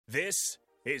This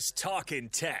is Talkin'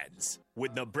 Tens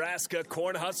with Nebraska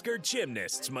Cornhusker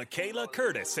gymnasts Mikayla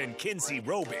Curtis and Kynsee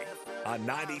Roby on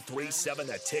 93.7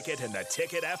 The Ticket and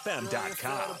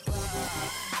theticketfm.com.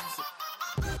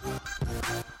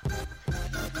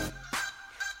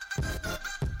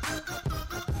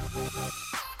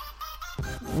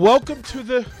 Welcome to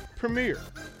the premiere.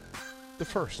 The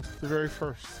very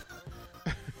first.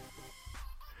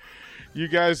 You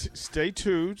guys stay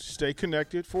tuned, stay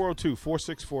connected.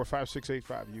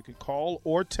 402-464-5685. You can call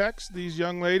or text these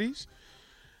young ladies.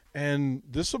 And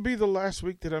this will be the last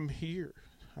week that I'm here.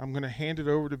 I'm going to hand it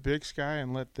over to Big Sky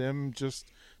and let them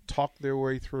just talk their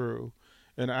way through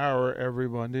an hour every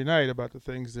Monday night about the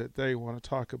things that they want to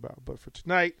talk about. But for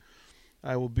tonight,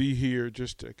 I will be here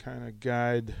just to kind of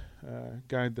guide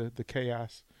the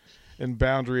chaos and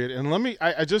boundary it. And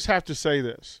I just have to say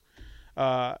this.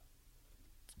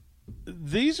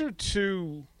 These are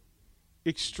two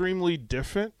extremely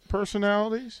different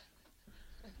personalities.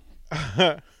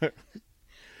 I don't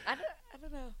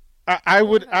know.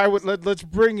 Let's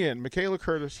bring in Mikayla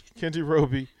Curtis, Kynsee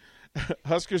Roby,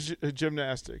 Huskers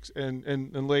Gymnastics,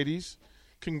 and ladies,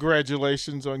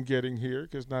 congratulations on getting here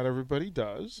because not everybody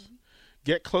does. Mm-hmm.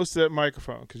 Get close to that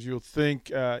microphone because you'll think,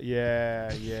 yeah.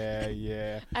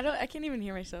 I can't even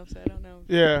hear myself, so I don't know if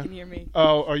you can hear me.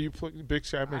 Oh, are you Big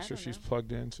Sky? Make sure she's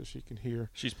plugged in so she can hear.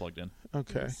 She's plugged in.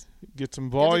 Okay. Get some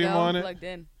volume on it. Plugged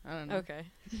in. I don't know. Okay.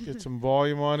 Get some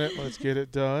volume on it. Let's get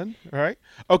it done. All right.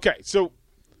 Okay. So,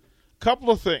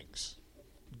 couple of things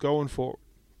going forward.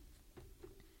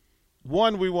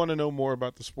 One, we want to know more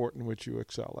about the sport in which you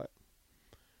excel at.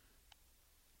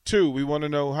 Two, we want to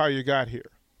know how you got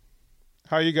here.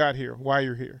 How you got here, why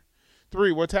you're here.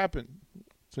 3, what's happened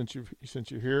since you're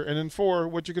here. And then 4,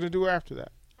 what you're going to do after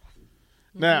that.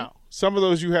 Mm-hmm. Now, some of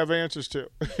those you have answers to.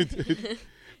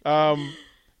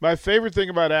 My favorite thing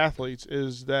about athletes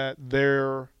is that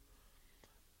the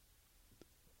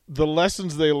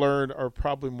lessons they learn are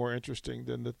probably more interesting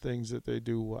than the things that they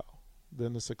do well,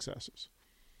 than the successes.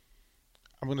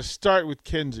 I'm going to start with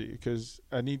Kynsee because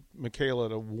I need Mikayla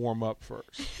to warm up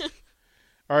first.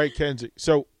 All right, Kynsee.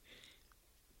 So,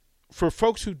 for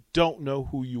folks who don't know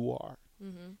who you are,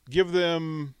 mm-hmm. give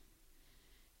them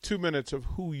 2 minutes of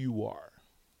who you are.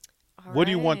 What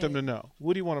do you want them to know?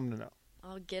 What do you want them to know?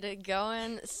 I'll get it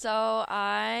going. So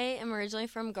I am originally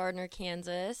from Gardner,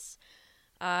 Kansas.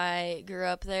 I grew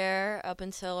up there up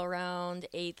until around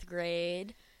 8th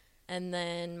grade. And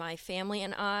then my family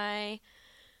and I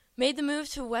made the move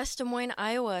to West Des Moines,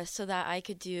 Iowa so that I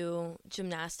could do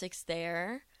gymnastics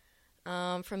there.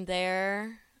 From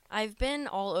there, I've been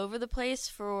all over the place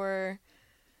for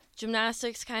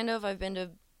gymnastics, kind of. I've been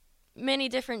to many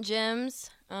different gyms.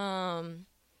 And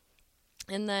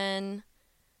then,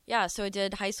 so I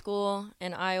did high school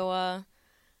in Iowa.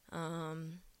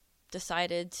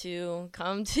 Decided to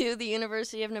come to the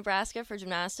University of Nebraska for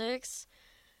gymnastics.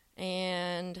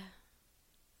 And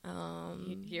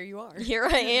here you are. Here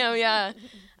I am, yeah.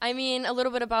 I mean, a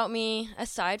little bit about me.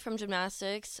 Aside from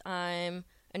gymnastics, I'm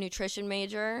a nutrition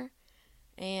major.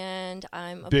 And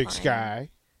I'm Big Sky.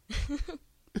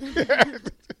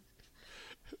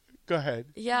 Go ahead.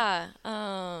 Yeah.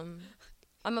 I'm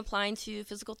applying to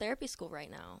physical therapy school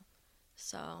right now.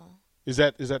 So Is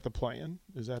that the plan?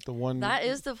 Is that the one? That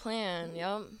is the plan,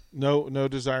 yep. No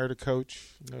desire to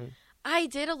coach? No. I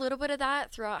did a little bit of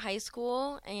that throughout high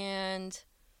school and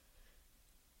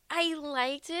I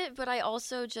liked it, but I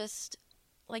also just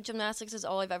gymnastics is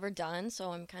all I've ever done,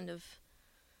 so I'm kind of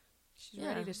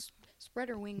ready to spread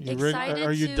her wings. Excited.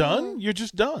 Are you done? You're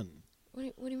just done.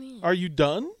 What do you mean? Are you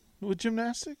done with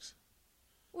gymnastics?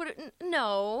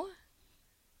 No.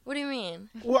 What do you mean?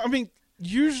 Well, I mean,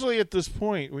 usually at this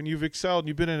point, when you've excelled and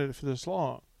you've been in it for this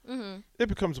long, mm-hmm. it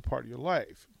becomes a part of your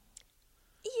life.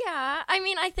 Yeah. I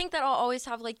mean, I think that I'll always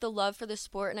have, the love for the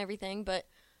sport and everything, but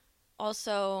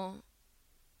also,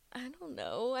 I don't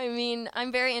know. I mean,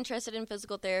 I'm very interested in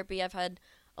physical therapy. I've had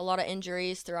a lot of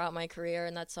injuries throughout my career,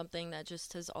 and that's something that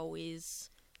just has always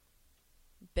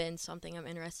been something I'm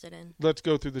interested in. Let's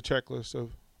go through the checklist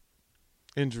of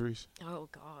injuries. Oh,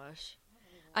 gosh.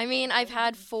 I mean, I've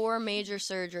had 4 major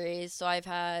surgeries. So I've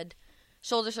had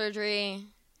shoulder surgery,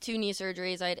 2 knee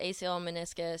surgeries. I had ACL and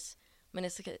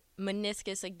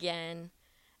meniscus again,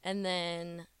 and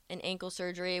then an ankle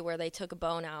surgery where they took a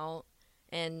bone out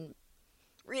and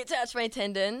reattached my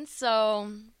tendon.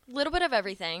 So a little bit of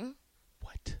everything.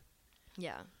 What?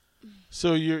 Yeah.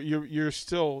 So you're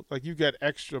still you've got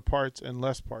extra parts and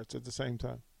less parts at the same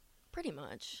time. Pretty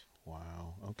much.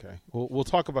 Wow. Okay. Well, we'll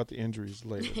talk about the injuries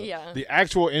later. Yeah. The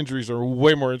actual injuries are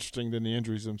way more interesting than the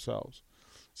injuries themselves.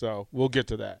 So we'll get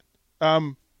to that.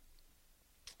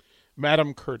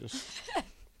 Madam Curtis.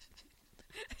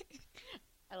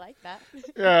 I like that.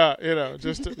 Yeah,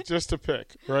 just to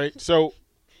pick, right? So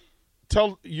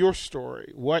tell your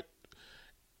story.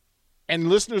 And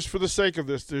listeners, for the sake of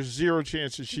this, there's zero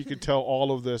chance that she could tell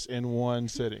all of this in one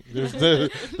sitting.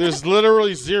 There's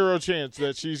literally zero chance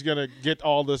that she's going to get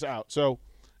all this out. So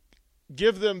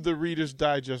give them the Reader's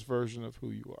Digest version of who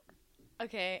you are.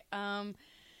 Okay.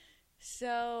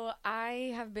 So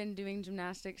I have been doing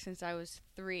gymnastics since I was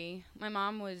 3. My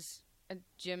mom was a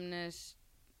gymnast,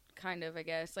 kind of, I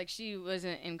guess. Like, she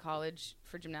wasn't in college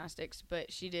for gymnastics,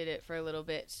 but she did it for a little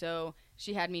bit. So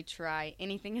she had me try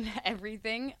anything and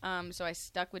everything. So I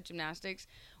stuck with gymnastics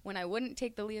when I wouldn't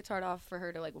take the leotard off for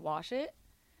her to, like, wash it.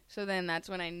 So then that's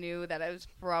when I knew that it was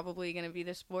probably going to be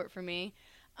the sport for me.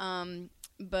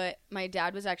 But my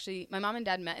mom and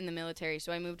dad met in the military,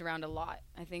 so I moved around a lot.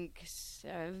 I think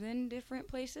 7 different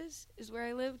places is where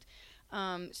I lived.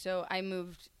 So I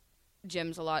moved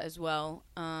gyms a lot as well.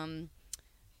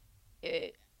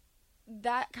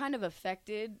 That kind of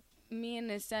affected me in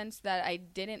the sense that I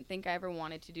didn't think I ever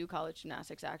wanted to do college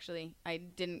gymnastics, actually. I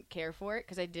didn't care for it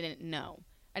because I didn't know.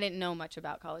 I didn't know much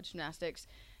about college gymnastics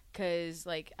because,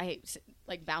 like, I hate,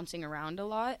 like, bouncing around a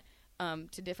lot.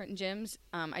 To different gyms.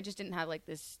 I just didn't have, like,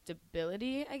 this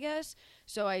stability, I guess.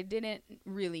 So I didn't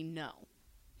really know.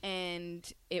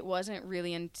 And it wasn't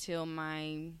really until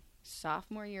my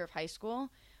sophomore year of high school,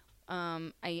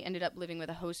 I ended up living with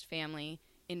a host family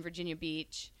in Virginia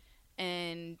Beach.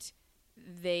 And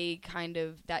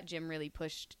that gym really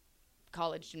pushed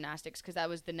college gymnastics because that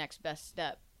was the next best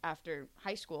step after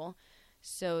high school.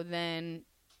 So then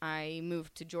I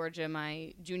moved to Georgia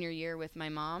my junior year with my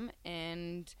mom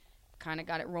and kind of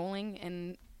got it rolling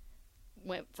and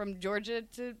went from Georgia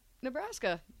to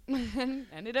Nebraska and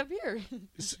ended up here.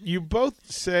 You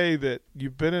both say that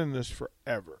you've been in this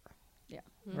forever. Yeah.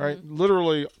 Right? Mm-hmm.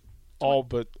 Literally all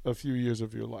but a few years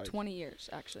of your life. 20 years,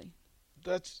 actually.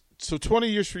 That's so 20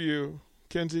 years for you,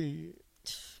 Kynsee.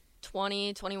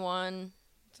 20, 21.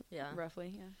 Yeah.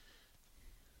 Roughly, yeah.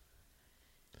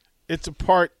 It's a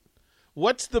part.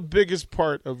 What's the biggest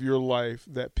part of your life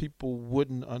that people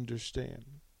wouldn't understand?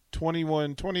 20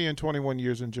 and 21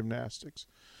 years in gymnastics.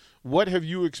 What have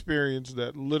you experienced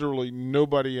that literally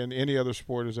nobody in any other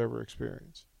sport has ever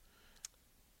experienced?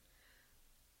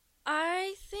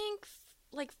 I think,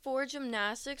 like, for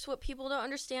gymnastics, what people don't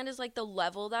understand is, like, the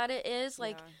level that it is.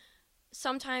 Like,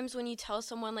 sometimes when you tell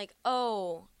someone, like,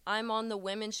 oh, I'm on the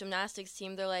women's gymnastics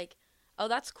team, they're like, oh,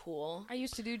 that's cool. I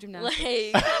used to do gymnastics.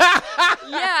 Like,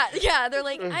 yeah. They're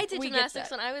like, I did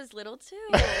gymnastics when I was little, too.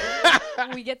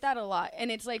 We get that a lot.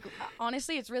 And it's like,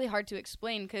 honestly, it's really hard to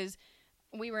explain because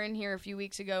we were in here a few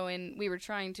weeks ago and we were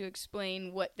trying to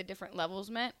explain what the different levels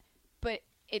meant. But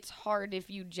it's hard if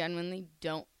you genuinely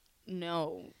don't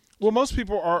know. Well, most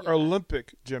people are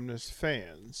Olympic gymnast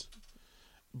fans,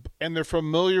 and they're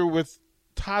familiar with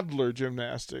toddler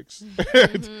gymnastics.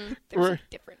 Mm-hmm. There's a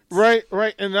difference.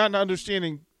 Right, and not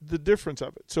understanding the difference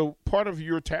of it. So part of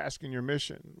your task and your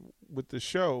mission with the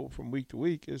show from week to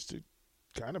week is to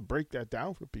kind of break that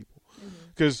down for people.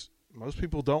 Because most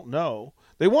people don't know.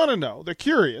 They want to know. They're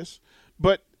curious.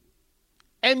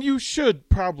 And you should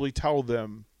probably tell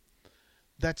them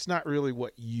that's not really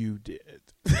what you did.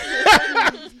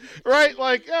 Right?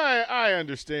 Like, I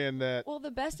understand that. Well,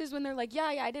 the best is when they're like, yeah,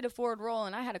 I did a forward roll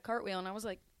and I had a cartwheel. And I was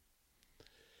like,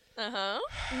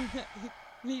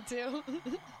 me too.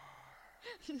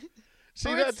 See,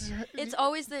 it's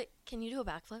always can you do a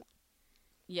backflip?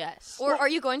 Yes. Or are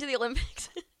you going to the Olympics?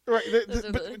 Right.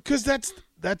 Because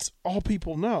that's all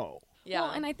people know. Yeah.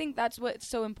 Well, and I think that's what's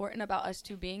so important about us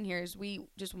two being here is we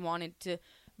just wanted to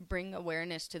bring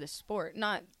awareness to the sport.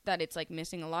 Not that it's, like,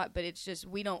 missing a lot, but it's just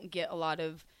we don't get a lot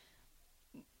of,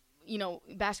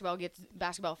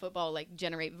 basketball, football, like,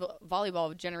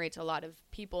 volleyball generates a lot of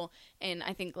people. And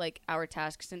I think, like, our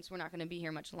task, since we're not going to be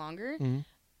here much longer,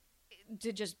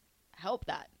 to just help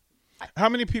that. How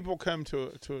many people come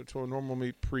to a normal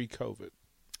meet pre-COVID,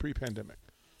 pre-pandemic?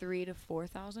 3,000 to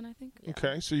 4,000, I think. Yeah.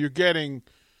 Okay, so you're getting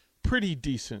pretty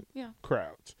decent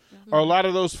crowds. Yeah. Are a lot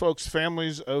of those folks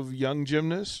families of young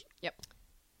gymnasts? Yep.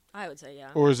 I would say, yeah.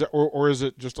 Or is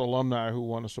it just alumni who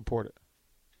want to support it?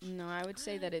 No, I would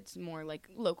say that it's more like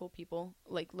local people,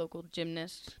 like local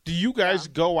gymnasts. Do you guys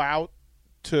go out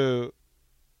to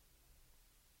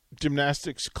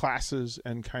gymnastics classes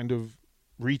and kind of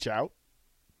reach out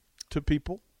to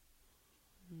people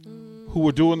who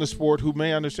are doing the sport who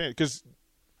may understand? Because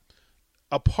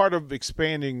a part of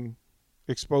expanding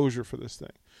exposure for this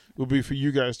thing would be for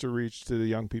you guys to reach to the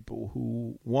young people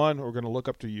who, one, are going to look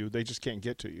up to you. They just can't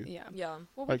get to you. Yeah.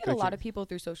 Well, we get a lot of people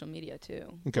through social media,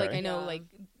 too. Okay. Like, I know, like,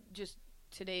 just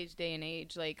today's day and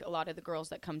age, like a lot of the girls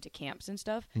that come to camps and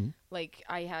stuff, like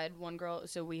I had one girl,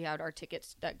 so we had our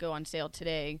tickets that go on sale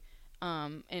today.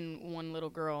 And one little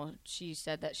girl, she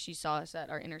said that she saw us at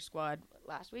our inner squad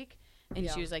last week, and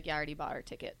she was like, yeah, I already bought our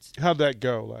tickets. How'd that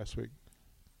go last week?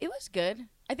 It was good.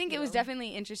 I think it was definitely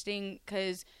interesting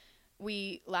because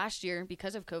last year,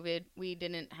 because of COVID, we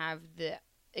didn't have the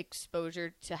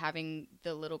exposure to having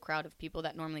the little crowd of people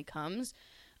that normally comes.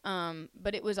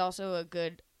 But it was also a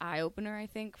good eye-opener, I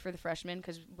think, for the freshmen,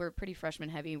 because we're pretty freshman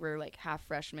heavy. We're like half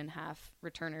freshmen, half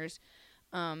returners.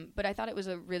 But I thought it was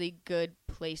a really good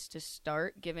place to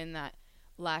start, given that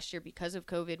last year, because of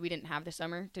COVID, we didn't have the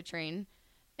summer to train.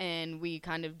 And we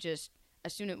kind of just,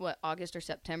 as soon as, August or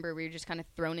September, we were just kind of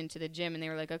thrown into the gym. And they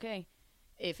were like, okay,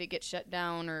 if it gets shut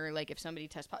down or, like, if somebody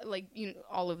tests, like,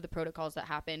 all of the protocols that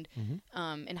happened,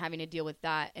 and having to deal with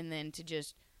that. And then to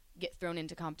just get thrown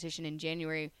into competition in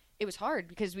January, it was hard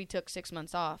because we took 6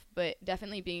 months off. But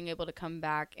definitely being able to come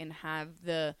back and have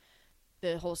the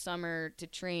whole summer to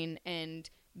train and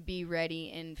be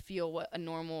ready and feel what a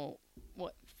normal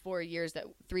 3 years,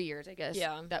 I guess,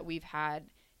 that we've had.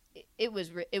 It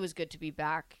was good to be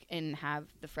back and have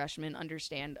the freshmen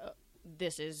understand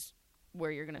this is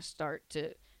where you're going to start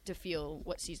to feel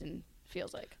what season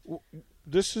feels like. Well,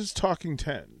 this is Talking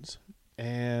Tens,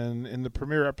 and in the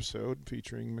premiere episode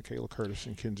featuring Mikayla Curtis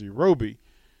and Kynsee Roby,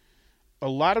 a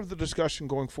lot of the discussion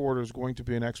going forward is going to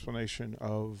be an explanation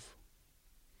of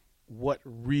what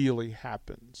really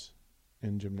happens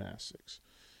in gymnastics.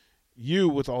 You,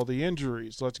 with all the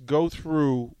injuries, let's go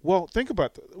through. Well, think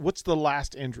about what's the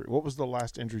last injury? What was the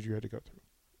last injury you had to go through?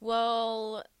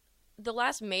 Well, the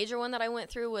last major one that I went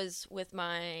through was with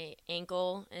my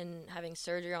ankle and having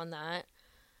surgery on that.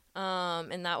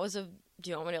 And that was do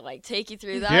you want me to like take you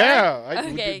through that? Yeah.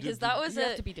 Okay, because that was you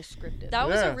have to be descriptive. That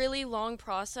was a really long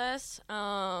process.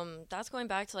 That's going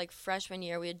back to like freshman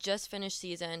year. We had just finished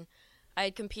season. I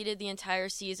had competed the entire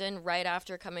season right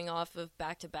after coming off of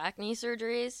back-to-back knee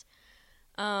surgeries.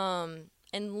 And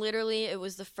literally it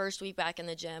was the first week back in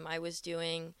the gym. I was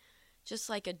doing just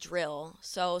like a drill.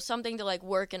 So something to like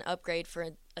work and upgrade for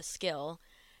a skill.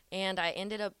 And I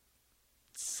ended up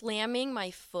slamming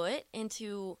my foot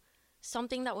into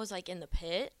something that was like in the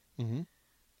pit. Mm-hmm.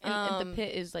 And the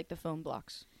pit is like the foam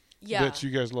blocks. Yeah. That you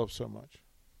guys love so much.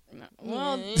 No.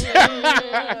 Well,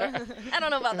 I don't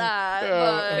know about that,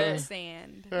 but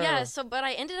sand. Yeah. So, but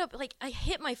I ended up like I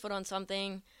hit my foot on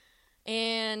something,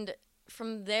 and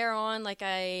from there on, like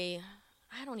I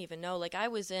don't even know. Like I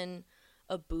was in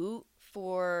a boot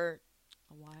for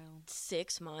a while,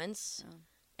 6 months,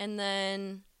 and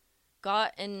then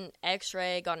got an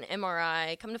X-ray, got an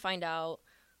MRI. Come to find out,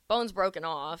 bone's broken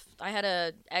off. I had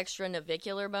a extra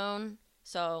navicular bone,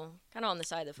 so kind of on the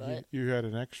side of the foot. You had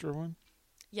an extra one?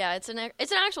 Yeah, it's an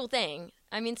actual thing.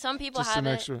 I mean, some people Just have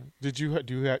an it. extra. Did you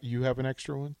you have an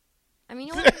extra one? I mean,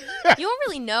 you won't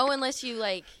really know unless you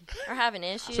like are having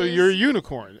issues. So you're a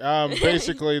unicorn,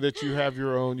 basically. That you have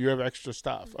your own. You have extra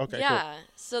stuff. Okay. Yeah. Cool.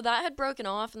 So that had broken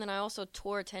off, and then I also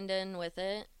tore a tendon with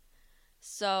it.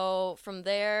 So from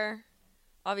there,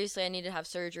 obviously, I needed to have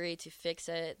surgery to fix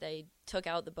it. They took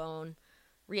out the bone,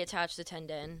 reattached the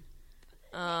tendon,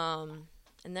 and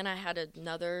then I had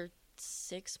another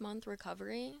 6-month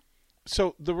recovery.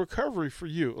 So the recovery for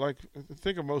you, like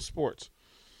think of most sports.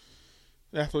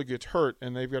 An athlete gets hurt,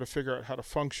 and they've got to figure out how to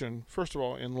function, first of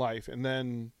all, in life, and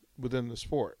then within the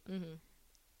sport. Mm-hmm.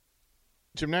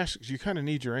 Gymnastics, you kind of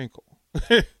need your ankle.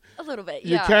 A little bit,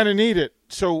 yeah. You kind of need it.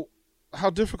 So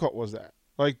how difficult was that?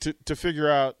 Like to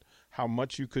figure out how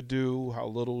much you could do, how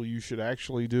little you should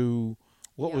actually do.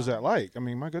 What was that like? I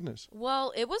mean, my goodness.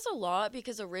 Well, it was a lot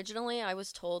because originally I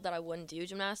was told that I wouldn't do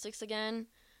gymnastics again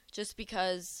just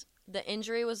because the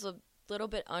injury was a little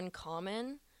bit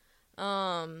uncommon.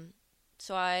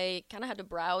 So I kind of had to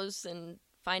browse and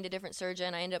find a different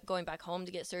surgeon. I ended up going back home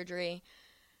to get surgery.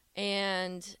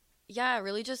 And yeah,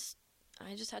 really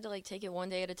I just had to like take it one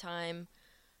day at a time.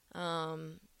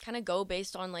 Kind of go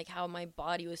based on like how my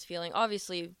body was feeling.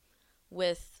 Obviously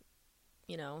with,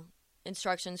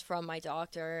 instructions from my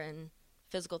doctor and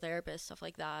physical therapist, stuff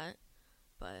like that.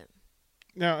 But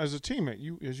now, as a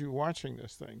teammate, as you're watching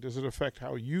this thing, does it affect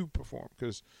how you perform?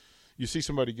 Because you see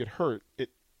somebody get hurt,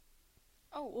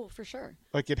 Oh, well, for sure.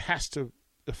 Like it has to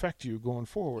affect you going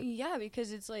forward. Yeah,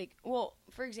 because it's like, well,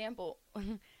 for example,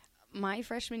 my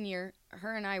freshman year,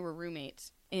 her and I were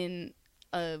roommates in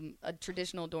a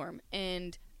traditional dorm,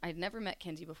 and I'd never met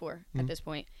Kynsee before at this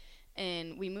point.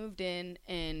 And we moved in,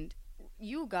 and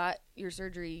you got your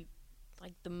surgery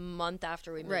like the month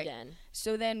after we moved in.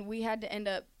 So then we had to end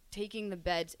up taking the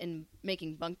beds and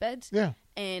making bunk beds. Yeah.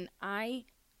 And I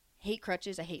hate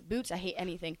crutches. I hate boots. I hate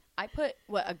anything. I put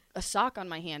a sock on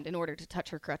my hand in order to touch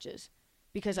her crutches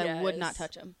because I would not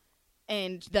touch them.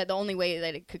 And that the only way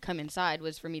that it could come inside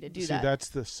was for me to do that. See, that's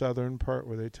the southern part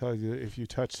where they tell you that if you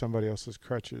touch somebody else's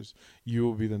crutches, you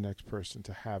will be the next person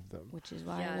to have them. Which is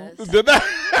why Yes.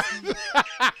 I won't.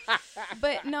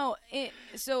 But no,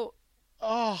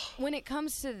 when it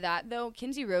comes to that, though,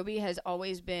 Kynsee Roby has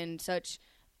always been such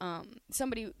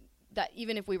somebody that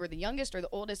even if we were the youngest or the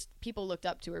oldest, people looked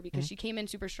up to her because she came in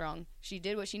super strong. She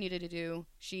did what she needed to do.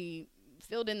 She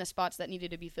filled in the spots that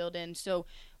needed to be filled in. So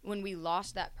when we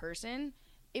lost that person,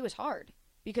 it was hard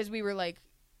because we were like,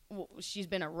 well, she's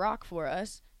been a rock for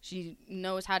us. She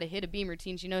knows how to hit a beam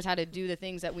routine. She knows how to do the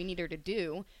things that we need her to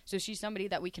do. So she's somebody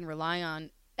that we can rely on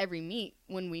every meet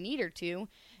when we need her to.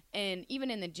 And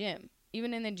even in the gym,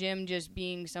 just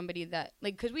being somebody that,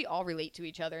 like, because we all relate to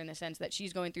each other in the sense that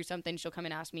she's going through something. She'll come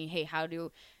and ask me, hey, how do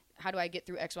I get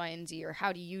through X, Y, and Z? Or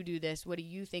how do you do this? What do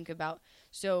you think about?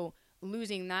 So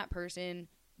losing that person,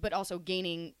 but also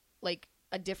gaining, like,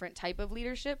 a different type of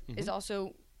leadership is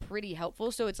also pretty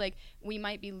helpful. So it's like we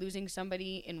might be losing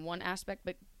somebody in one aspect,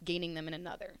 but gaining them in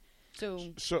another.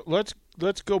 So let's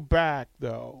go back,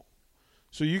 though.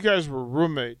 So you guys were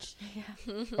roommates.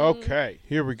 Yeah. Okay,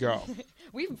 here we go.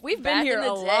 We've Back been here in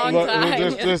the a day. long Look, time.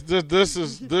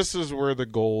 this is where the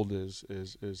gold is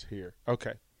here.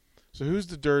 Okay, so who's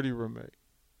the dirty roommate?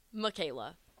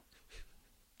 Mikayla.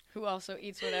 Who also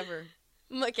eats whatever.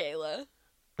 Mikayla.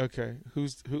 Okay,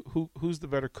 who's the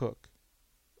better cook?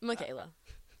 Mikayla.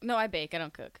 No, I bake. I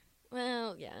don't cook.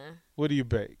 Well, yeah. What do you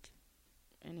bake?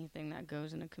 Anything that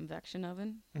goes in a convection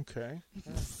oven. Okay.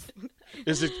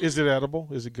 Is it edible?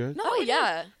 Is it good? No, Oh,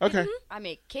 yeah. Okay. I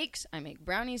make cakes. I make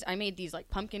brownies. I made these like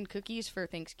pumpkin cookies for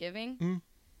Thanksgiving.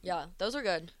 Yeah, those are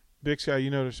good. Big Sky, you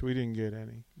noticed we didn't get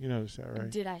any. You noticed that, right?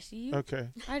 Did I see you? Okay.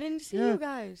 I didn't see Yeah. you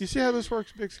guys. You see how this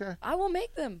works, Big Sky? I will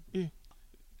make them.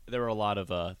 There were a lot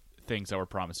of things that were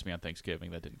promised to me on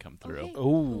Thanksgiving that didn't come through. Okay.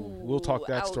 Oh, we'll talk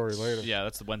that story ouch. later. Yeah,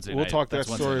 that's the Wednesday We'll night. talk that That's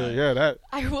Wednesday story. night. Yeah, that.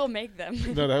 I will make them.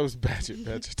 No, that was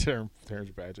Badgett.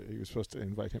 Terrence Badgett. He was supposed to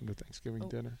invite him to Thanksgiving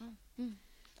dinner.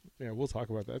 Yeah, we'll talk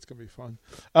about that. It's gonna be fun.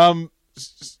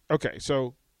 Okay,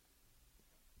 so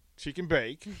she can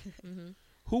bake.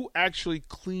 Who actually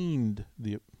cleaned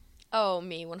the? Oh,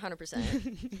 me,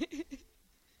 100%.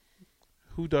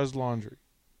 Who does laundry?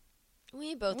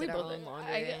 We both did our own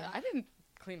laundry. I didn't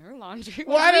clean her laundry.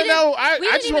 Well, I don't know. I we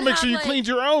just didn't want to make even sure you have, cleaned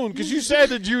your own because you said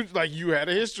that you had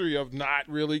a history of not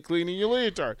really cleaning your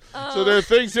leotard. So there are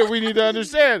things that we need to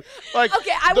understand. Like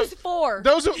Okay, I was 4.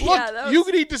 those are, look, that was you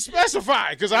need to specify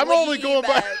because I'm only way going by.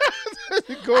 back.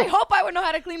 I hope I would know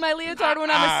how to clean my leotard when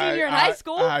I'm a senior in high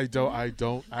school. I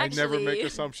don't. I never make Actually,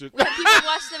 assumptions. People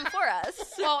wash them for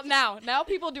us. Well, now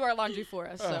people do our laundry for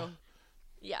us. So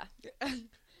Yeah.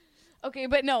 okay,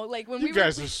 but no, like when You we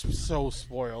guys are so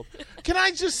spoiled. Can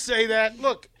I just say that?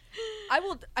 Look,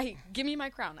 I give me my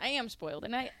crown. I am spoiled,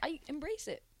 and I embrace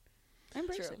it. I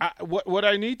embrace True. it. what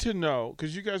I need to know,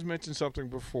 because you guys mentioned something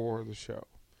before the show,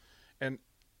 and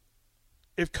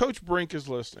if Coach Brink is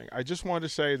listening, I just want to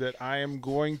say that I am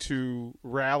going to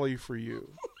rally for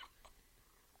you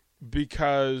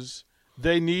because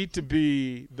they need to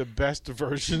be the best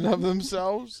version of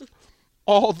themselves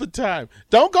all the time.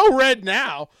 Don't go red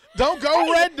now. Don't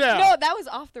go red now. No, that was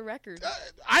off the record.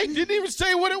 I didn't even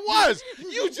say what it was.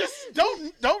 You just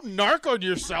don't narc on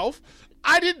yourself.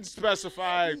 I didn't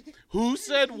specify who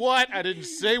said what. I didn't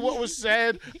say what was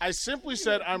said. I simply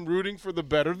said I'm rooting for the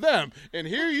better them. And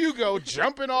here you go,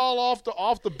 jumping all off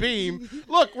the beam.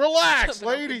 Look, relax, Jumping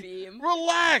off the lady. beam.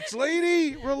 Relax, lady.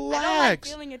 I don't like Relax.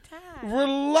 feeling attacked.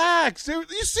 Relax. You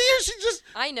see her? She just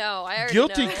I know. I already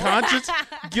guilty know. conscience.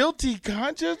 Guilty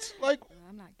conscience. Like,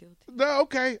 I'm not guilty. no.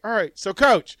 Okay. All right. So,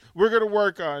 Coach, we're gonna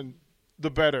work on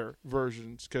the better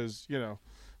versions because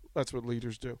that's what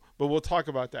leaders do. But we'll talk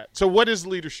about that. So what is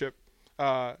leadership,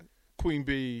 Queen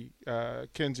Bee,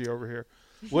 Kynsee over here?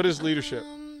 What is leadership?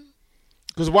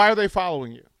 Because why are they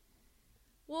following you?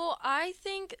 Well, I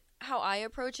think how I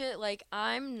approach it, like,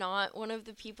 I'm not one of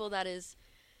the people that is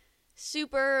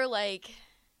super, like,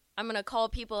 I'm going to call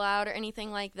people out or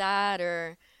anything like that.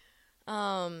 Or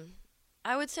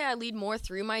I would say I lead more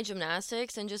through my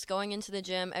gymnastics and just going into the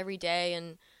gym every day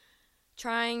and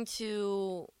trying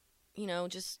to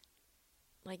just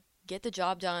like get the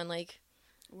job done, like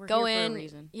We're go here in, for a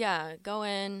reason. yeah, go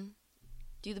in,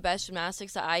 do the best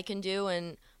gymnastics that I can do,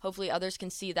 and hopefully others can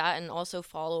see that and also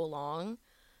follow along.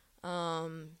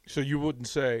 So you wouldn't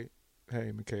say,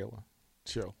 "Hey, Mikayla,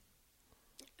 chill."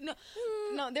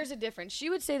 No, there's a difference. She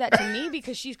would say that to me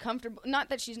because she's comfortable. Not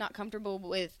that she's not comfortable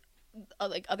with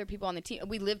like other people on the team.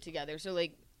 We live together, so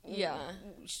like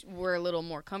we're a little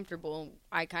more comfortable.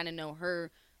 I kind of know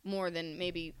her more than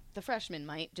maybe the freshman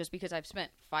might, just because I've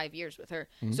spent 5 years with her.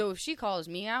 Mm-hmm. So if she calls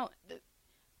me out,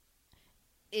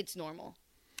 it's normal.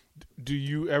 Do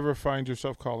you ever find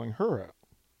yourself calling her out?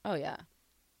 Oh, yeah.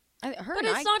 But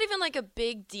it's not even like a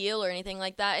big deal or anything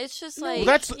like that. It's just like... Well,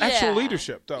 that's actual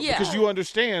leadership, though, Yeah. because you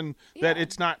understand that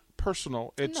it's not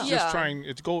personal. It's No. just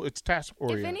it's task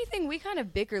oriented. If anything, we kind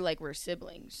of bicker like we're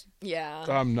siblings. Yeah.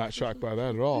 I'm not shocked by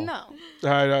that at all.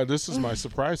 No. This is my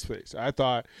surprise face. I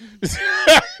thought...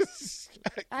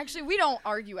 Actually, we don't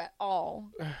argue at all.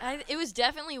 It was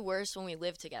definitely worse when we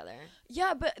lived together.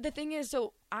 Yeah, but the thing is,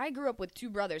 so I grew up with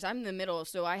 2 brothers. I'm in the middle,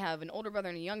 so I have an older brother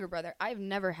and a younger brother. I've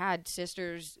never had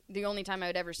sisters. The only time I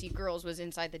would ever see girls was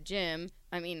inside the gym.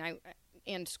 I mean,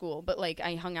 and school, but like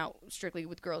I hung out strictly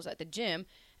with girls at the gym.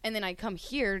 And then I come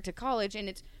here to college, and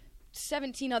it's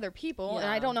 17 other people, and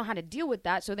I don't know how to deal with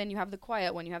that. So then you have the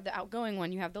quiet one, you have the outgoing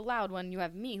one, you have the loud one, you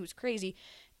have me who's crazy.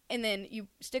 And then you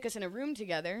stick us in a room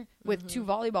together with 2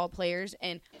 volleyball players,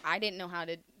 and I didn't know how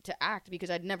to act because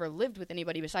I'd never lived with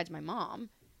anybody besides my mom.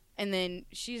 And then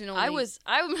she's an only...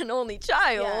 I'm an only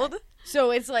child. Yeah.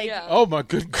 So it's like... Yeah. Oh, my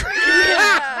good grief.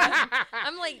 Yeah.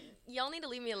 I'm like, y'all need to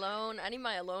leave me alone. I need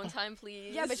my alone time,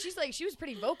 please. Yeah, but she was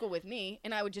pretty vocal with me,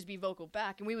 and I would just be vocal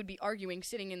back, and we would be arguing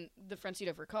sitting in the front seat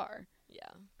of her car. Yeah.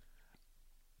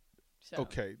 So.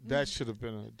 Okay, that should have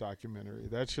been a documentary.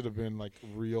 That should have been like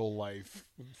real life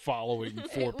following 4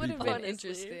 people. It would have been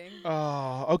interesting.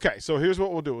 Okay, so here's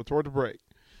what we'll do. We'll throw it to break.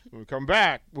 When we come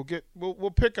back,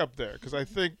 we'll pick up there because I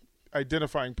think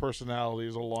identifying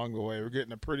personalities along the way, we're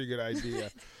getting a pretty good idea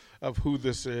of who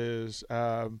this is.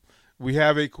 We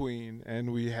have a queen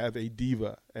and we have a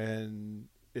diva, and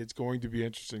it's going to be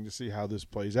interesting to see how this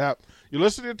plays out. You're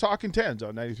listening to Talkin' Tens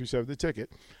on 93.7 The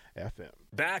Ticket FM.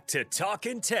 Back to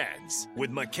Talkin' Tens with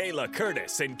Mikayla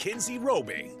Curtis and Kynsee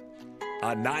Roby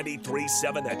on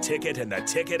 93.7 The Ticket and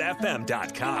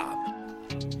theticketfm.com.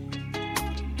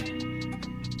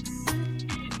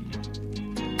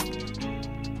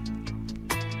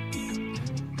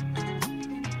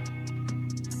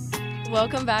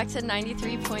 Welcome back to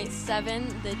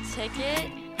 93.7 The Ticket.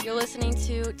 You're listening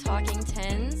to Talking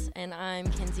Tens, and I'm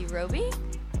Kynsee Roby.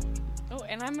 Oh,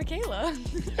 and I'm Mikayla.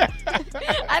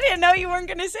 I didn't know you weren't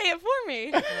going to say it for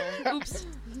me. Oops.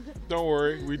 Don't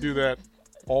worry, we do that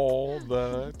all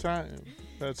the time.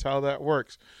 That's how that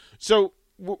works. So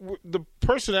the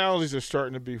personalities are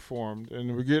starting to be formed,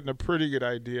 and we're getting a pretty good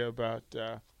idea about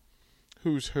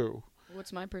who's who.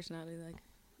 What's my personality like?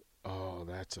 Oh,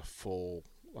 that's a full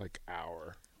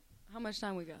hour. How much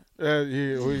time we got?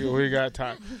 We got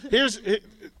time. Here's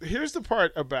the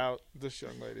part about this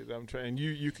young lady that I'm trying.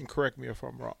 You can correct me if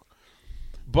I'm wrong,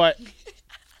 but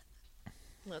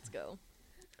Let's go.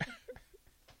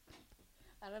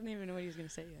 I don't even know what he's gonna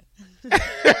say yet.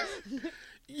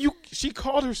 She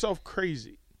called herself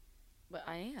crazy. But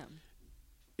I am.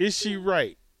 Is she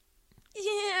right?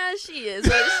 Yeah, she is.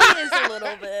 Like, she is a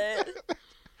little bit.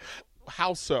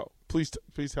 How so? Please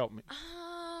help me.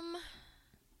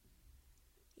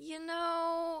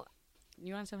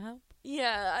 You want some help?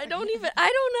 Yeah, I don't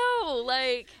know.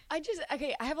 Like, I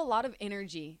have a lot of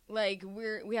energy. Like,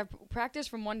 we have practice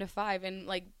from 1 to 5, and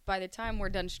like by the time we're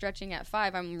done stretching at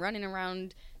 5, I'm running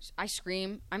around. I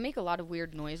scream. I make a lot of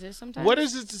weird noises sometimes. What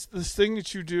is this thing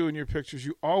that you do in your pictures?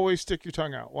 You always stick your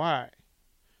tongue out. Why?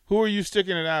 Who are you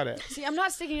sticking it out at? See, I'm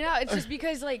not sticking it out. It's just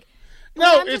because like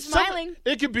no, I'm it's just smiling.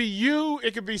 It could be you.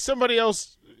 It could be somebody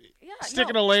else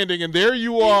sticking no. a landing, and there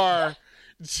you are,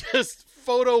 just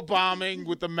photo bombing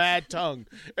with the mad tongue.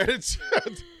 And it's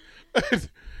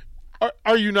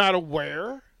are you not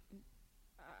aware?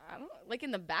 I don't like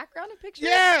in the background of pictures.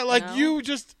 Yeah, like No. you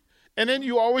just, and then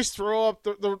you always throw up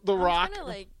the rock. I'm trying to,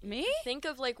 like, Me? think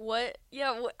of like what?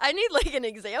 Yeah, I need like an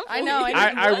example. I know,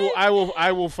 I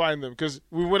I will find them because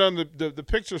we went on the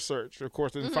picture search, of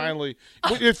course, and finally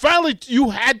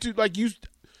you had to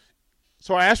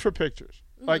So I asked for pictures.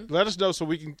 Like, let us know so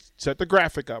we can set the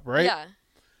graphic up, right? Yeah.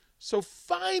 So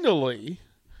finally,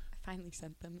 I finally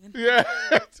sent them in. yeah,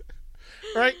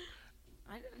 right.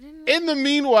 I didn't. In the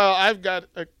meanwhile, I've got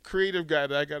a creative guy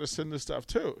that I got to send this stuff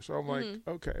to. So I'm like,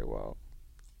 okay, well,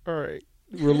 all right,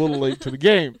 we're a little late to the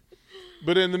game.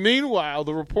 But in the meanwhile,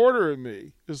 the reporter in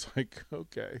me is like,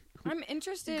 okay. I'm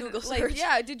interested. Google like, search.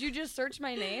 yeah, did you just search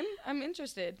my name? I'm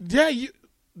interested. Yeah,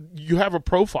 you have a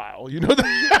profile, you know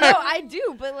that? No, I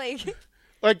do, but like,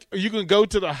 Like, you can go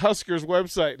to the Huskers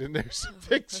website and there's some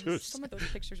pictures. Some of those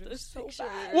pictures are so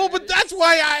bad. Well, but that's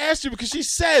why I asked you, because she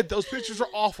said those pictures are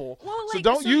awful. Well, so like,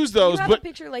 don't use those. You have But a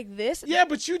picture like this. yeah,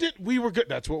 but you didn't. We were good.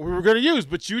 That's what we were going to use,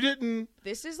 but you didn't.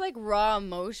 This is like raw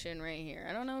emotion right here.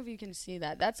 I don't know if you can see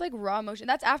that. That's like raw emotion.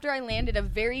 That's after I landed a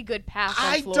very good pass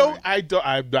on floor.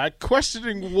 I'm not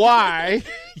questioning why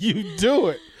you do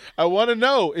it. I want to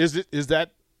know, is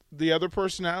that the other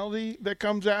personality that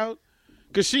comes out?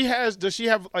 Because does she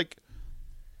have like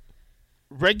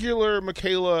regular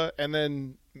Mikayla and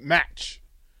then meet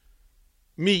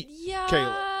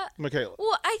Mikayla?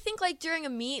 Well, I think like during a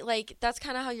meet, like that's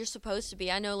kind of how you're supposed to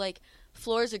be. I know like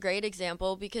floor is a great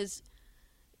example because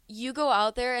you go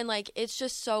out there and like it's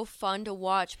just so fun to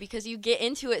watch because you get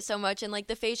into it so much, and like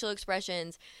the facial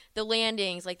expressions, the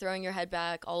landings, like throwing your head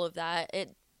back, all of that,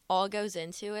 it all goes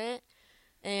into it.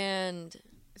 And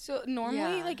so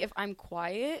normally like if I'm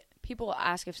quiet, people will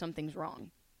ask if something's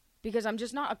wrong. Because I'm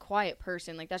just not a quiet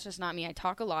person. Like, that's just not me. I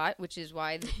talk a lot, which is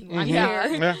why I'm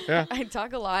here. Yeah. I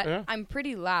talk a lot. Yeah. I'm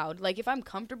pretty loud. Like, if I'm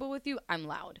comfortable with you, I'm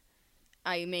loud.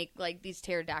 I make, like, these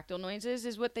pterodactyl noises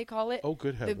is what they call it. Oh,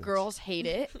 good heavens. The girls hate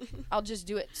it. I'll just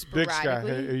do it Big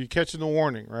sporadically. Sky, are you catching the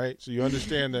warning, right? So you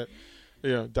understand that,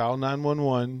 dial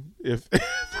 911 if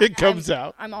it comes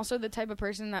out. I'm also the type of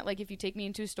person that, like, if you take me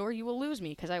into a store, you will lose me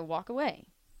because I walk away.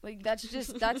 Like,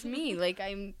 that's me. Like,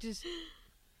 I'm just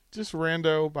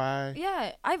rando by.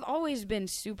 Yeah, I've always been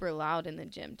super loud in the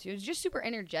gym, too. It's just super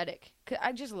energetic.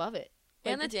 I just love it.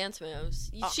 Like, and the dance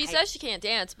moves. She says she can't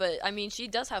dance, but, I mean, she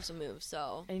does have some moves,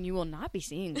 so. And you will not be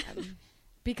seeing them.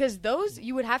 Because those,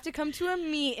 you would have to come to a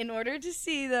meet in order to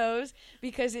see those,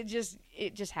 because it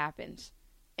just happens.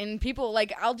 And people,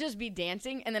 like, I'll just be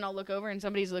dancing, and then I'll look over, and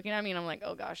somebody's looking at me, and I'm like,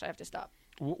 oh, gosh, I have to stop.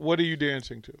 What are you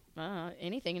dancing to?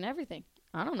 Anything and everything.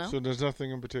 I don't know. So there's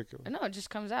nothing in particular? No, it just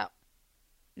comes out.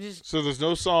 So there's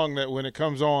no song that when it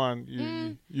comes on,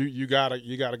 you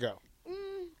gotta go.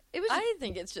 I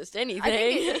think it's just anything. I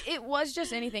think it was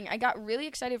just anything. I got really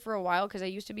excited for a while because I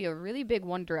used to be a really big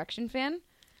One Direction fan.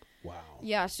 Wow.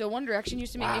 Yeah, so One Direction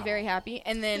used to make me very happy.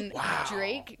 And then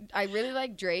Drake, I really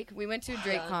like Drake. We went to a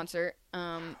Drake concert.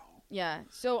 Yeah,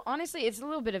 so honestly, it's a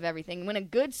little bit of everything. When a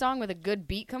good song with a good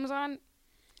beat comes on.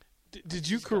 Did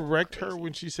you correct her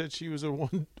when she said she was a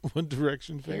One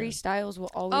Direction fan? Harry Styles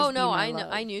will always Oh, be no, my I know.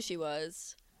 love. I knew she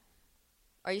was.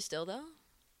 Are you still, though?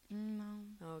 No.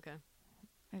 Oh, okay.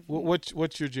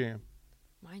 What's your jam?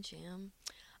 My jam?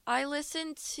 I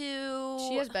listen to...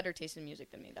 She has better taste in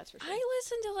music than me, that's for sure. I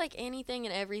listen to, like, anything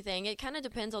and everything. It kind of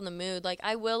depends on the mood. Like,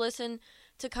 I will listen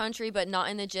to country, but not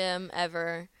in the gym,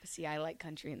 ever. See, I like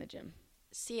country in the gym.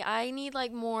 See, I need,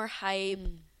 like, more hype,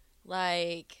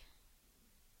 like,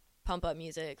 pump-up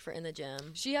music for in the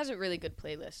gym. She has a really good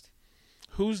playlist.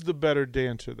 Who's the better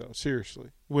dancer, though? Seriously.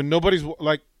 When nobody's,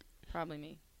 like... Probably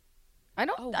me. I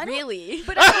don't... Oh, I don't, really?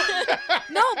 But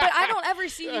I don't ever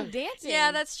see you dancing.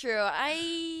 Yeah, that's true.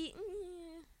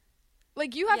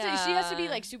 Like, you have to... She has to be,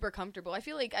 like, super comfortable. I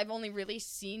feel like I've only really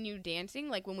seen you dancing,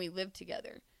 like, when we lived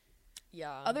together.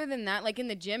 Yeah. Other than that, like, in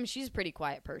the gym, she's a pretty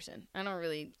quiet person. I don't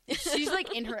really... She's,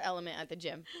 like, in her element at the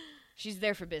gym. She's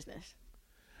there for business.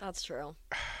 That's true.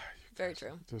 Very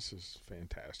true. This is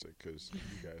fantastic because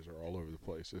you guys are all over the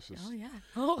place. This is. Oh yeah.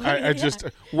 Oh, I just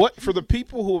for the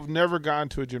people who have never gone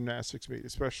to a gymnastics meet,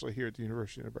 especially here at the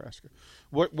University of Nebraska,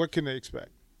 what can they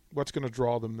expect? What's going to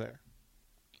draw them there?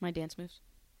 My dance moves.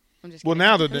 I'm just. Well,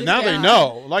 kidding. now they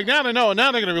know. Like now they know, and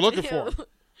now they're going to be looking for them.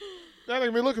 Now they're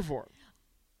going to be looking for them.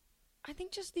 I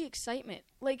think just the excitement.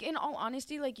 Like, in all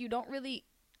honesty, like, you don't really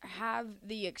have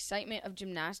the excitement of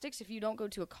gymnastics if you don't go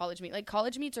to a college meet. Like,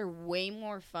 college meets are way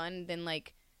more fun than,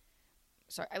 like,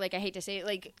 sorry, like, I hate to say it,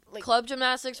 like club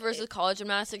gymnastics versus college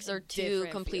gymnastics are two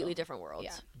completely feel. different worlds.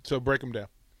 Yeah. So break them down.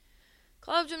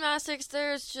 Club gymnastics,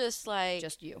 there's just like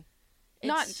just you,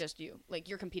 not just you. Like,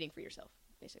 you're competing for yourself,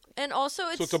 basically. And also,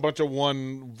 it's a bunch of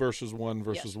one versus one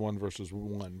versus one versus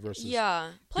one versus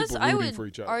Plus, I would for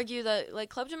each other. argue that like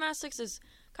club gymnastics is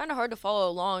kind of hard to follow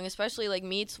along, especially like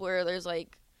meets where there's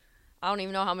like I don't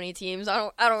even know how many teams. I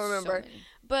don't remember. So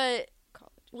but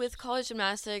with college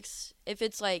gymnastics, if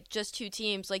it's like just two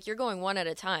teams, like you're going one at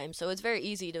a time, so it's very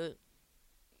easy to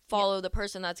follow the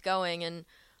person that's going. And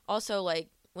also, like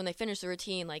when they finish the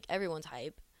routine, like everyone's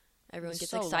hype, everyone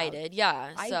gets excited. Loud.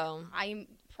 Yeah, I'm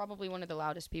probably one of the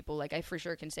loudest people. Like, I for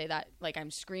sure can say that. Like,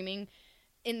 I'm screaming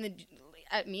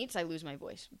at meets. I lose my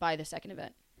voice by the second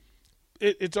event.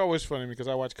 It's always funny because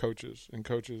I watch coaches and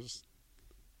coaches.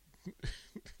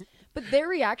 But their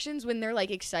reactions when they're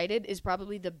like excited is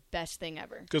probably the best thing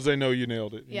ever. Because they know you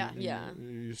nailed it. Yeah.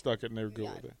 You stuck it and they're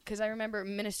good with it. Because I remember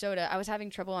Minnesota, I was having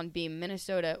trouble on beam.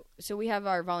 Minnesota, so we have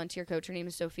our volunteer coach, her name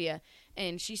is Sophia,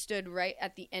 and she stood right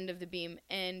at the end of the beam.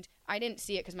 And I didn't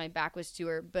see it because my back was to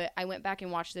her, but I went back and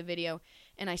watched the video,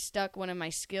 and I stuck one of my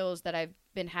skills that I've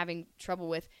been having trouble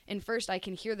with. And first I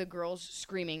can hear the girls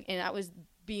screaming, and that was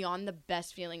beyond the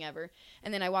best feeling ever.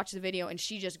 And then I watch the video, and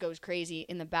she just goes crazy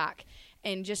in the back.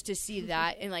 And just to see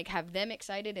that and like have them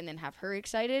excited and then have her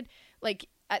excited, like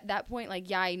at that point, like,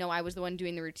 yeah, I know I was the one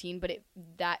doing the routine, but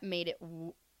that made it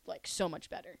like so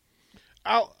much better.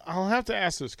 I'll have to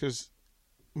ask this because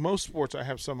most sports I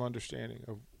have some understanding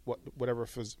of whatever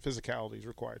physicality is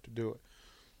required to do it.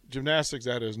 Gymnastics,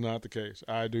 that is not the case.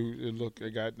 I do look. I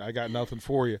got nothing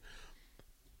for you.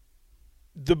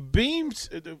 The beam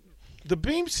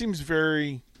seems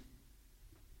very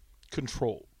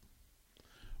controlled.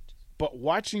 But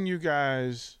watching you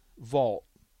guys vault,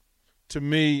 to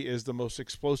me, is the most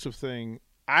explosive thing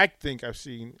I think I've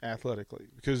seen athletically.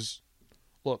 Because,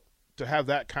 look, to have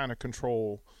that kind of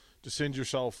control, to send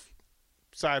yourself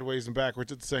sideways and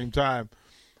backwards at the same time,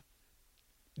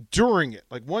 during it,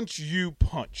 like once you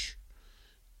punch,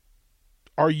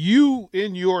 are you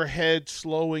in your head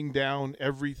slowing down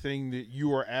everything that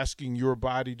you are asking your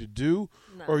body to do?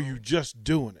 No. Or are you just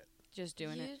doing it? Just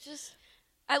doing it.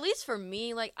 At least for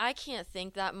me, like, I can't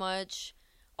think that much.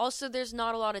 Also, there's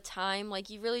not a lot of time. Like,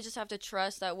 you really just have to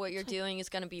trust that what you're doing is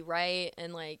going to be right.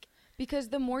 And, like, because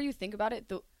the more you think about it,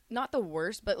 not the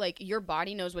worst, but, like, your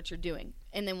body knows what you're doing.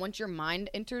 And then once your mind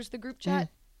enters the group chat,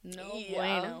 no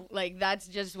bueno. Like, that's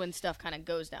just when stuff kind of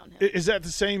goes downhill. Is that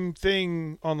the same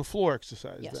thing on the floor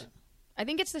exercise? Yes. Then? I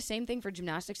think it's the same thing for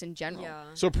gymnastics in general. yeah.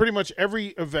 So pretty much every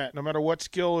event, no matter what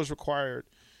skill is required,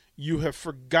 you have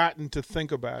forgotten to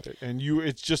think about it, and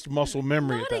it's just muscle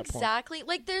memory Not at that exactly. point.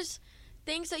 Like, there's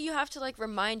things that you have to, like,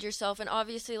 remind yourself. And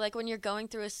obviously, like, when you're going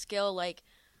through a skill, like,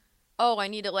 oh, I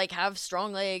need to, like, have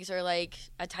strong legs or, like,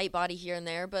 a tight body here and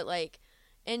there. But, like,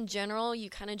 in general,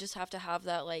 you kind of just have to have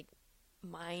that, like,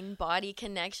 mind-body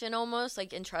connection almost,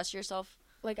 like, and trust yourself.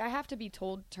 Like, I have to be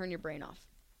told, turn your brain off.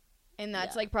 And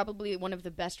that's, like, probably one of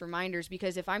the best reminders,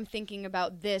 because if I'm thinking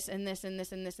about this and this and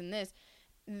this and this and this,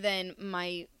 then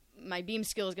my beam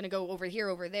skill is going to go over here,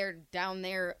 over there, down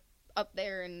there, up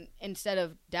there, and instead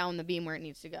of down the beam where it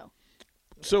needs to go.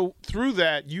 So through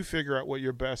that, you figure out what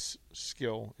your best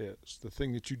skill is, the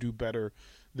thing that you do better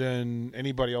than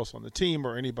anybody else on the team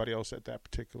or anybody else at that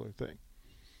particular thing.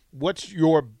 What's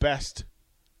your best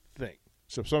thing?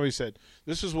 So if somebody said,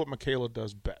 this is what Mikayla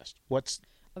does best, what's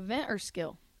Event or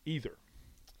skill? either?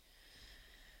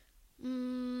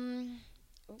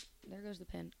 Oh, there goes the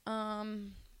pen.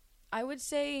 I would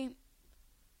say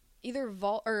either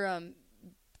vault or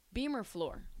beam or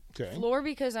floor. Okay. Floor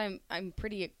because I'm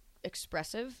pretty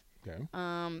expressive. Okay.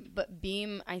 But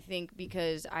beam, I think,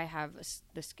 because I have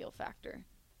the skill factor.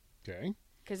 Okay.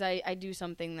 Because I do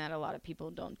something that a lot of people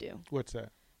don't do. What's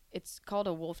that? It's called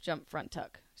a wolf jump front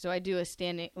tuck. So I do a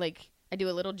standing, like, I do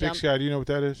a little jump. Big Sky, do you know what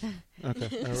that is?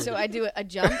 Okay. So I do a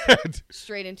jump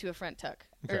straight into a front tuck,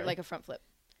 or Okay. like a front flip.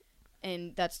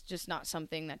 And that's just not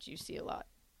something that you see a lot.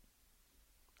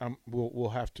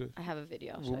 We'll have to. I have a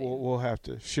video. I'll show you. We'll have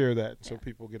to share that so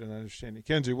people get an understanding.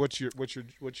 Kynsee, what's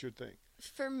your thing?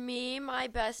 For me, my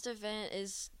best event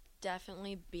is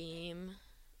definitely beam.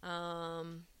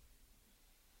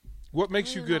 What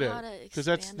makes you good know how at to it? Because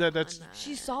that's expand that's upon that.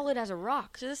 She's solid as a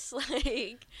rock. Just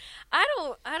like I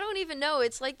don't even know.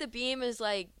 It's like the beam is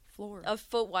like Floor. a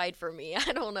foot wide for me.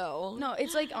 I don't know. No,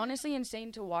 it's like honestly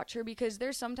insane to watch her, because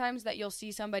there's sometimes that you'll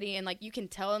see somebody and like you can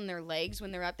tell in their legs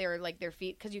when they're out there, like their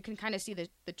feet, because you can kind of see the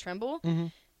tremble. Mm-hmm.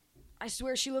 I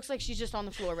swear she looks like she's just on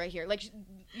the floor right here. Like,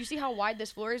 you see how wide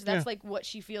this floor is? That's like what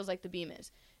she feels like the beam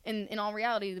is. And in all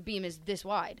reality, the beam is this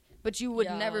wide. But you would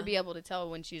never be able to tell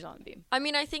when she's on the beam. I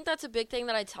mean, I think that's a big thing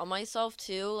that I tell myself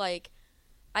too. Like,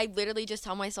 I literally just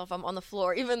tell myself I'm on the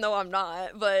floor, even though I'm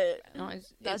not. But No,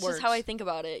 that's just how I think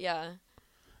about it. Yeah.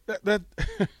 that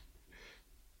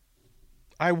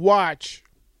I watch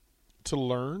to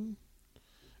learn,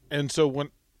 and so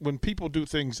when people do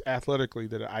things athletically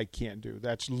that I can't do,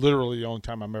 that's literally the only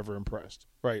time I'm ever impressed.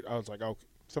 Right? I was like, oh,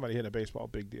 somebody hit a baseball,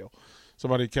 big deal.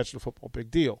 Somebody catching a football,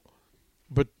 big deal.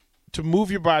 But to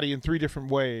move your body in 3 different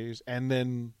ways and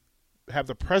then have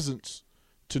the presence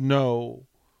to know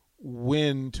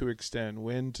when to extend,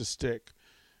 when to stick,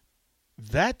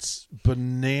 that's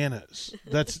bananas.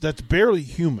 That's barely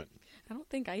human. I don't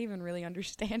think I even really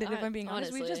understand it, if I'm being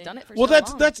honest. We've just done it for well, so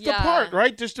long. that's the Yeah. part,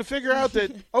 right? Just to figure out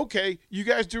that, okay, you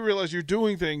guys do realize you're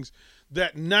doing things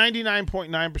that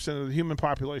 99.9% of the human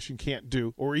population can't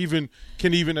do or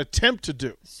can even attempt to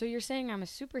do. So you're saying I'm a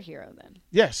superhero then?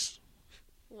 Yes.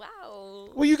 Wow.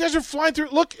 Well, you guys are flying through.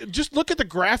 Just look at the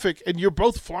graphic, and you're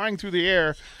both flying through the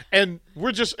air, and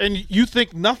you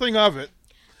think nothing of it.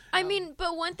 I mean,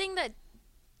 but one thing that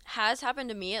has happened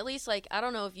to me, at least, like, I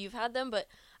don't know if you've had them, but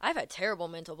I've had terrible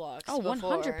mental blocks. Oh,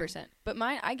 before. 100%. But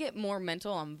I get more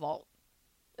mental on vault.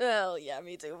 Well, yeah,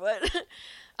 me too. But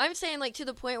I'm saying, like, to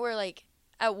the point where, like,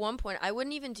 at one point, I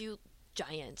wouldn't even do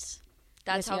giants.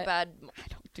 That's how bad. I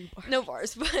don't do bars. No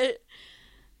bars, but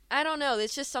I don't know.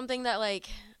 It's just something that, like,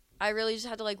 I really just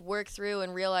had to, like, work through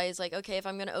and realize, like, okay, if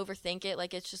I'm going to overthink it,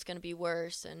 like, it's just going to be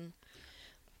worse.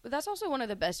 But that's also one of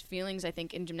the best feelings, I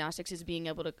think, in gymnastics is being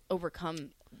able to overcome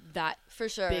that for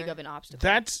sure big of an obstacle.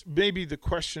 That's maybe the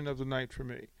question of the night for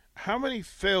me. How many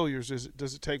failures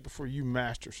does it take before you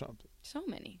master something? So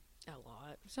many. A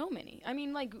lot. So many. I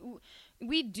mean, like,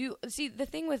 we do. See, the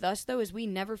thing with us, though, is we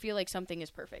never feel like something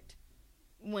is perfect.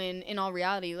 When, in all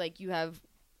reality, like, you have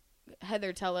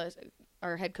Heather tell us,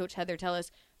 our head coach Heather tell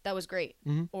us, that was great.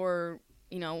 Mm-hmm. Or,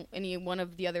 you know, any one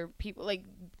of the other people, like,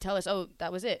 tell us, oh,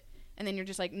 that was it. And then you're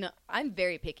just like, no, I'm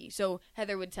very picky. So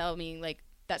Heather would tell me, like,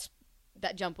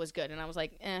 that jump was good. And I was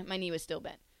like, my knee was still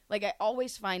bent. Like, I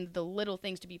always find the little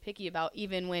things to be picky about,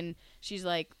 even when she's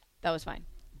like, that was fine.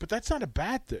 But that's not a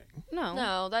bad thing.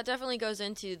 No, that definitely goes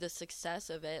into the success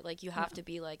of it. Like, you have to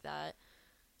be like that.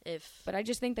 But I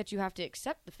just think that you have to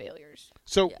accept the failures.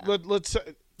 So let's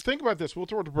think about this. We'll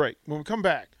throw it a break. When we come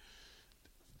back,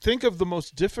 think of the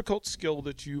most difficult skill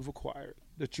that you've acquired,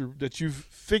 that you've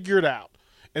figured out.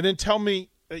 And then tell me,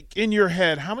 like, in your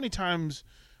head, how many times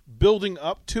building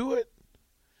up to it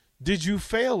did you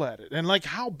fail at it? And, like,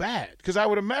 how bad? Because I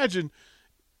would imagine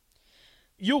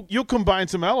you'll combine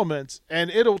some elements and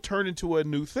it'll turn into a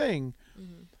new thing.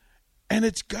 Mm-hmm. And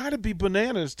it's got to be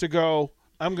bananas to go,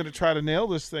 I'm going to try to nail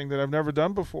this thing that I've never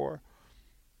done before.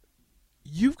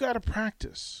 You've got to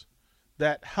practice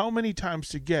that how many times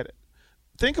to get it.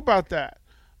 Think about that.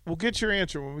 We'll get your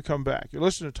answer when we come back. You're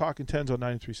listening to Talkin' Tens on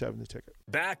 93.7 The Ticket.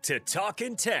 Back to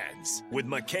Talkin' Tens with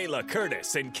Mikayla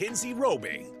Curtis and Kynsee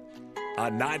Roby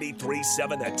on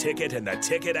 93.7 The Ticket and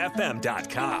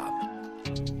theticketfm.com.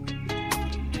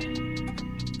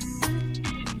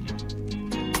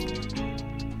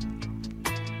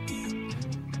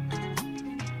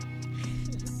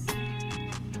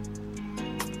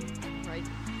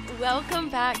 Welcome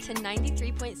back to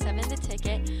 93.7 The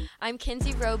Ticket. I'm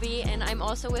Kynsee Roby, and I'm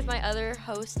also with my other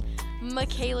host,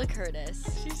 Mikayla Curtis.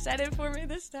 She said it for me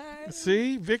this time.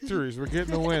 See? Victories. We're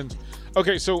getting the wins.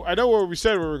 Okay, so I know where we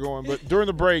said we were going, but during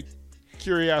the break,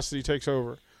 curiosity takes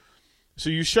over. So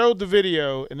you showed the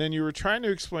video, and then you were trying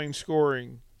to explain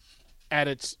scoring at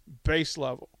its base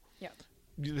level. Yeah.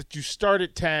 That you start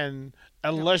at 10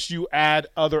 unless you add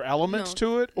other elements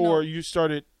to it, or you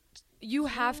start at... You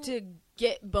have to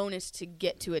get bonus to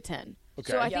get to a 10.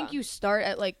 Okay. So I think you start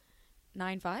at like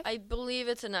 9.5? I believe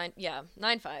it's a 9.5.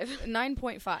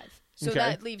 9.5. So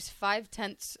that leaves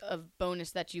 5/10 of bonus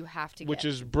that you have to get. Which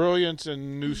is brilliance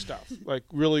and new stuff. Like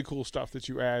really cool stuff that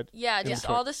you add. Yeah, just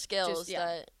all the skills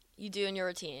that you do in your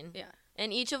routine. Yeah.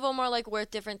 And each of them are like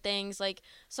worth different things. Like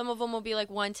some of them will be like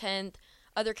 1/10.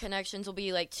 Other connections will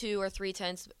be like 2 or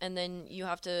 3/10. And then you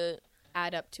have to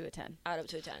add up to a 10.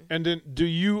 And then do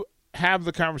you have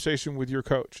the conversation with your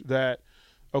coach that,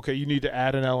 okay, you need to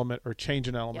add an element or change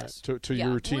an element to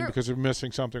your routine because you're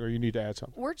missing something or you need to add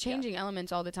something? We're changing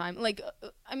elements all the time. Like,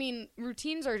 I mean,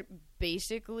 routines are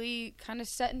basically kind of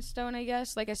set in stone, I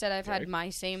guess. Like I said, I've had my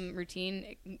same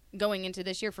routine going into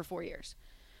this year for 4 years.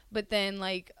 But then,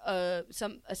 like, a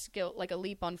skill, like a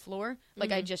leap on floor,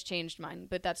 like I just changed mine.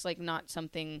 But that's, like, not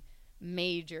something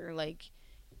major. Like,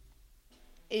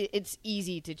 it's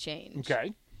easy to change.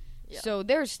 Okay. Yeah. So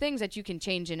there's things that you can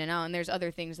change in and out, and there's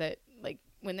other things that, like,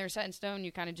 when they're set in stone,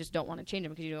 you kind of just don't want to change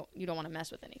them because you don't want to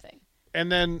mess with anything. And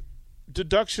then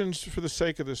deductions for the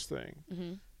sake of this thing.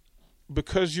 Mm-hmm.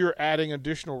 Because you're adding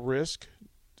additional risk,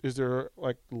 is there,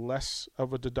 like, less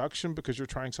of a deduction because you're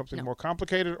trying something more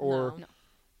complicated? Or No.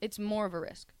 It's more of a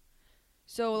risk.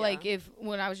 So, like,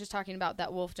 when I was just talking about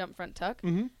that wolf jump front tuck,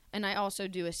 and I also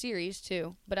do a series,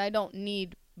 too, but I don't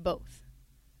need both.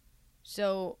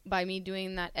 So by me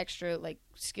doing that extra like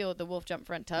skill at the wolf jump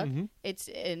front tuck, it's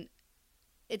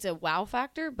a wow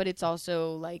factor, but it's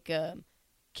also like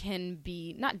can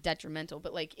be not detrimental,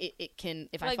 but like it can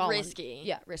if like I fall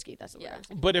risky. Risky. That's the word.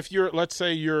 But if let's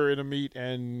say you're in a meet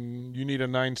and you need a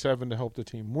 9.7 to help the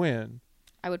team win,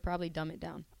 I would probably dumb it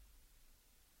down.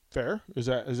 Fair? Is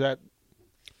that?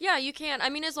 Yeah, you can. I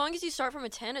mean, as long as you start from a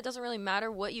 10, it doesn't really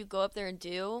matter what you go up there and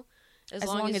do. As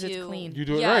long as it's clean. You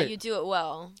do it right. Yeah, you do it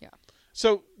well. Yeah.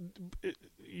 So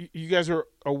you guys are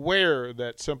aware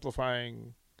that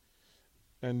simplifying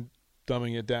and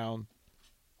dumbing it down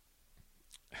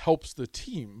helps the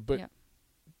team, but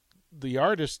the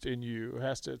artist in you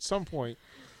has to at some point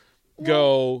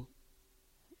go.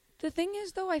 The thing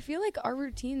is, though, I feel like our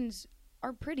routines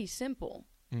are pretty simple.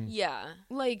 Yeah.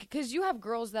 Like, because you have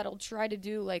girls that'll try to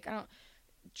do, like,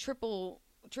 triple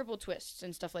twists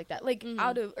and stuff like that. Like,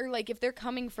 or like if they're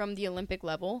coming from the Olympic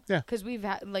level. Yeah. Because we've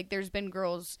had, like, there's been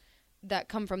girls that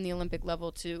come from the Olympic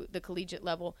level to the collegiate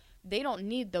level. They don't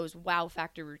need those wow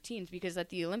factor routines because at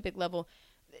the Olympic level,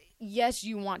 yes,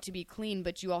 you want to be clean,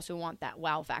 but you also want that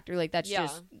wow factor. Like, that's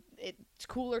just, it's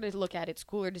cooler to look at, it's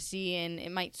cooler to see, and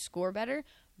it might score better.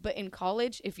 But in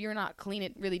college, if you're not clean,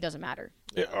 it really doesn't matter.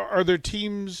 Are there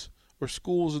teams or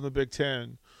schools in the Big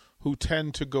Ten who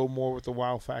tend to go more with the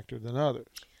wow factor than others?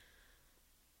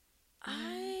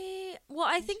 I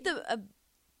think a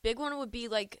big one would be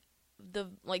the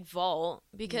vault,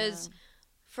 because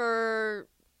for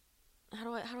how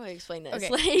do I explain this?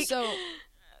 Okay, so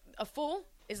a full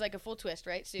is like a full twist,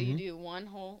 right? So you do one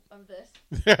hole of this.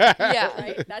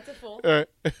 Right? That's a full.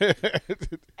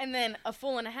 And then a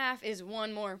full and a half is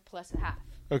one more plus a half.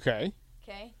 Okay.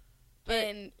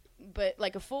 But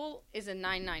like a full is a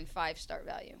 995 start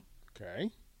value.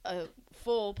 Okay. A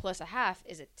full plus a half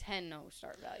is a 10-0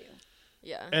 start value.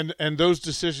 Yeah. And those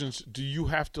decisions, do you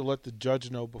have to let the judge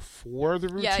know before the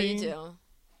routine? Yeah, you do.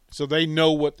 So they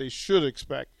know what they should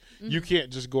expect. You can't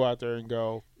just go out there and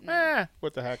go,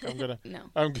 what the heck? I'm gonna.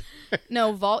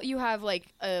 No, vault. You have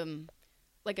like a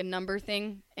number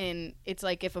thing, and it's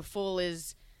like if a full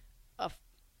is I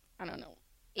don't know,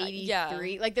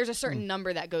 83. Like there's a certain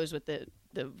number that goes with the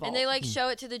vault. And they show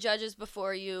it to the judges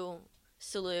before you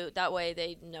salute. That way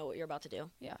they know what you're about to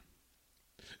do. Yeah.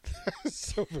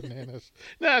 So bananas.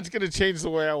 Now it's gonna change the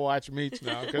way I watch meets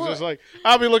now, because it's like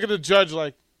I'll be looking at the judge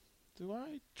like, do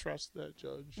I trust that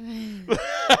judge?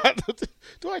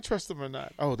 Do I trust them or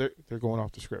not? Oh, they're going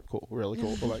off the script. Cool, really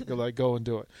cool. Like go and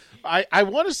do it. I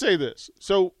want to say this.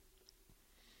 So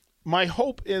my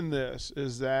hope in this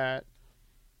is that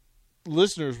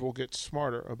listeners will get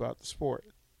smarter about the sport,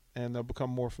 and they'll become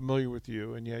more familiar with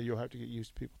you. And you'll have to get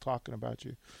used to people talking about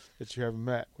you that you haven't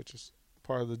met, which is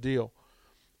part of the deal.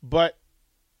 But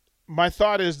my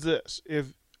thought is this: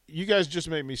 if you guys just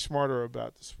made me smarter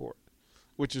about the sport,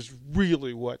 which is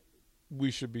really what we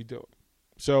should be doing.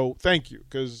 So thank you,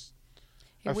 because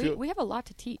we have a lot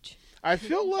to teach. I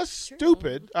feel less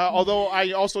stupid, although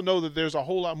I also know that there's a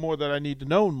whole lot more that I need to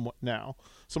know now.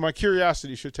 So my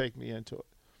curiosity should take me into it.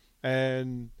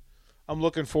 And I'm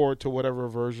looking forward to whatever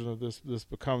version of this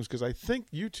becomes, because I think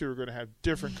you two are going to have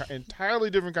entirely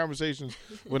different conversations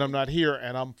when I'm not here,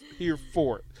 and I'm here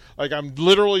for it. Like, I'm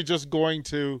literally just going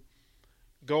to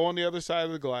go on the other side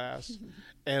of the glass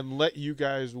and let you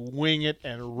guys wing it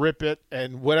and rip it,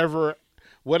 and whatever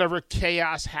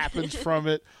chaos happens from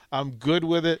it, I'm good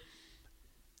with it.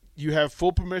 You have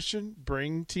full permission,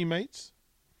 bring teammates.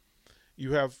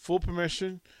 You have full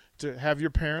permission to have your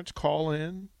parents call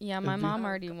in. Yeah, my mom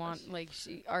already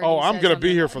she already. Oh, I'm gonna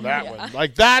be here for that one.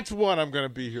 Like, that's what I'm gonna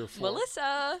be here for.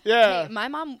 Melissa. Yeah. Hey, my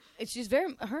mom,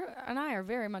 her and I are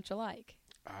very much alike.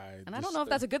 I don't know if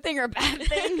that's a good thing or a bad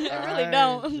thing. I really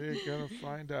don't. You're gonna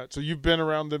find out. So you've been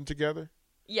around them together?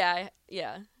 Yeah.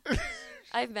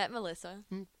 I've met Melissa.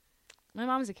 My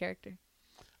mom's a character.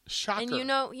 Shocker. And you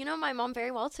know my mom very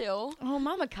well too. Oh,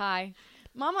 Mama Kai.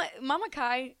 Mama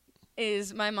Kai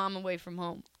is my mom away from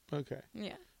home. Okay.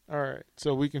 Yeah. All right.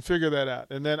 So we can figure that out.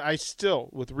 And then I still,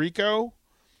 with Rico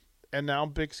and now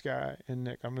Big Sky and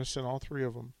Nick, I'm going to send all three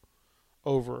of them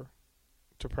over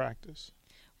to practice.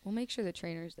 We'll make sure the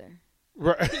trainer's there.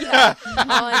 Right. Yeah.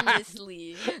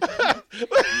 Honestly.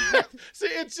 See,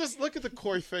 it's just, look at the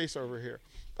coy face over here.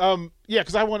 Yeah,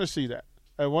 because I want to see that.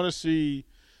 I want to see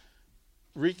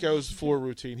Rico's floor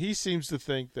routine. He seems to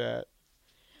think that.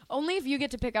 Only if you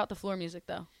get to pick out the floor music,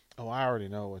 though. Oh, I already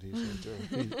know what he's into.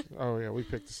 We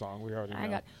picked the song. We already know. I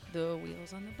got the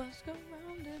wheels on the bus go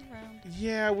round and round.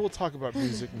 Yeah, we'll talk about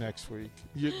music next week.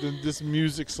 This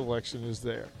music selection is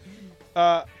there.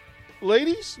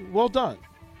 Ladies, well done.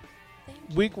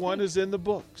 Week 1 is in the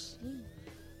books.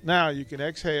 Now you can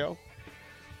exhale,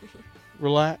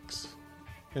 relax,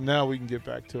 and now we can get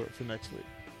back to it for next week.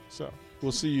 So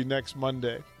we'll see you next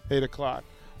Monday, 8 o'clock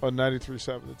on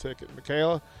 93.7 The Ticket.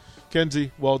 Mikayla,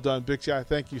 Kynsee, well done. Big Sky,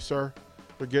 thank you, sir,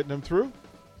 for getting them through.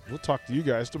 We'll talk to you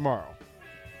guys tomorrow.